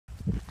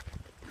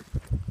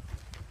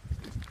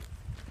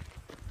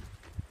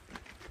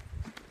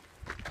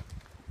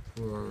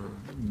For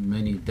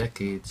many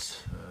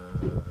decades,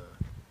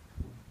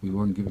 we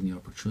weren't given the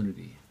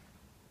opportunity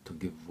to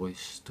give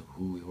voice to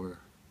who we were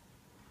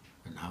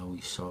and how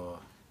we saw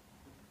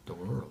the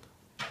world,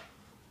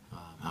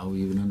 how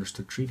we even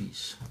understood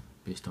treaties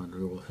based on the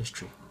oral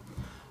history.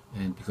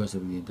 And because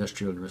of the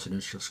industrial and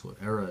residential school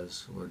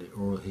eras where the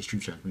oral history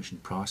transmission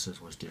process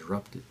was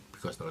disrupted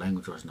because the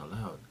language wasn't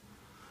allowed,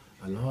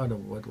 a lot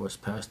of what was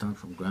passed on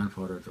from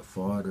grandfather to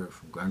father,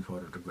 from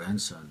grandfather to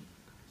grandson,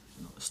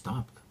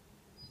 stopped.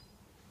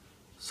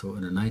 So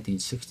in the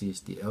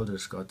 1960s, the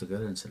elders got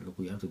together and said, look,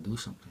 we have to do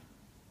something.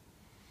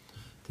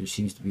 There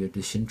seems to be a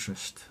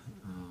disinterest,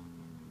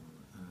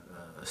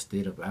 a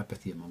state of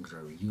apathy amongst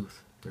our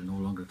youth. They're no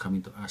longer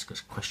coming to ask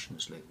us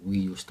questions like we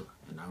used to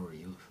in our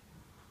youth.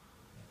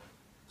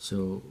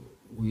 So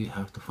we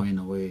have to find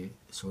a way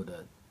so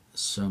that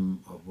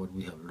some of what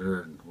we have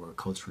learned were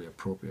culturally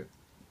appropriate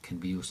can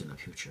be used in the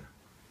future.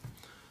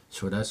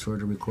 So that's where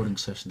the recording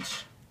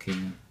sessions came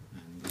in,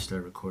 and we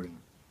started recording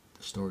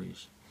the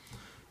stories.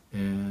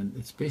 And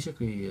it's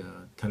basically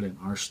telling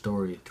our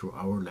story through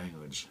our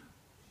language,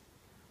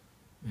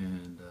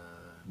 and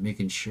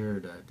making sure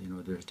that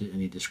there's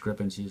any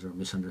discrepancies or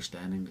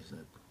misunderstandings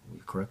that we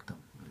correct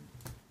them.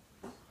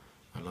 And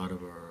a lot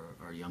of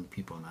our young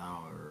people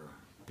now are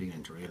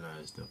beginning to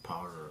realize the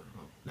power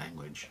of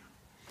language,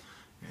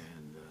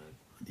 and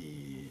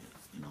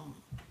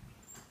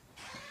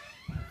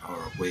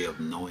our way of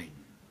knowing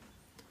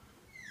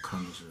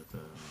comes with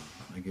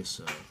I guess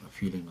a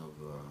feeling of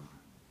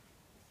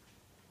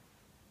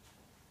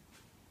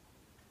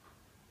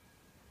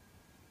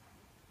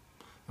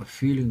a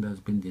feeling that's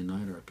been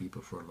denied our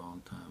people for a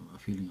long time, a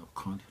feeling of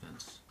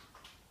confidence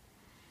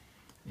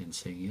in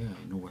saying, yeah,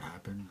 I know what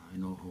happened, I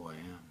know who I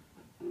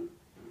am.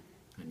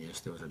 And yes,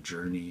 there was a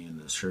journey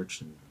and a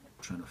search and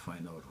trying to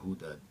find out who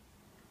that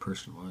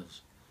person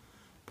was.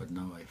 But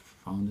now I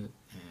found it,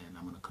 and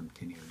I'm going to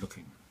continue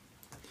looking,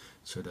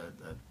 so that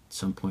at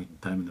some point in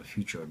time in the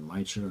future, when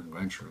my children and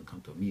grandchildren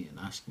come to me and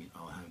ask me,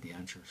 I'll have the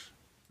answers.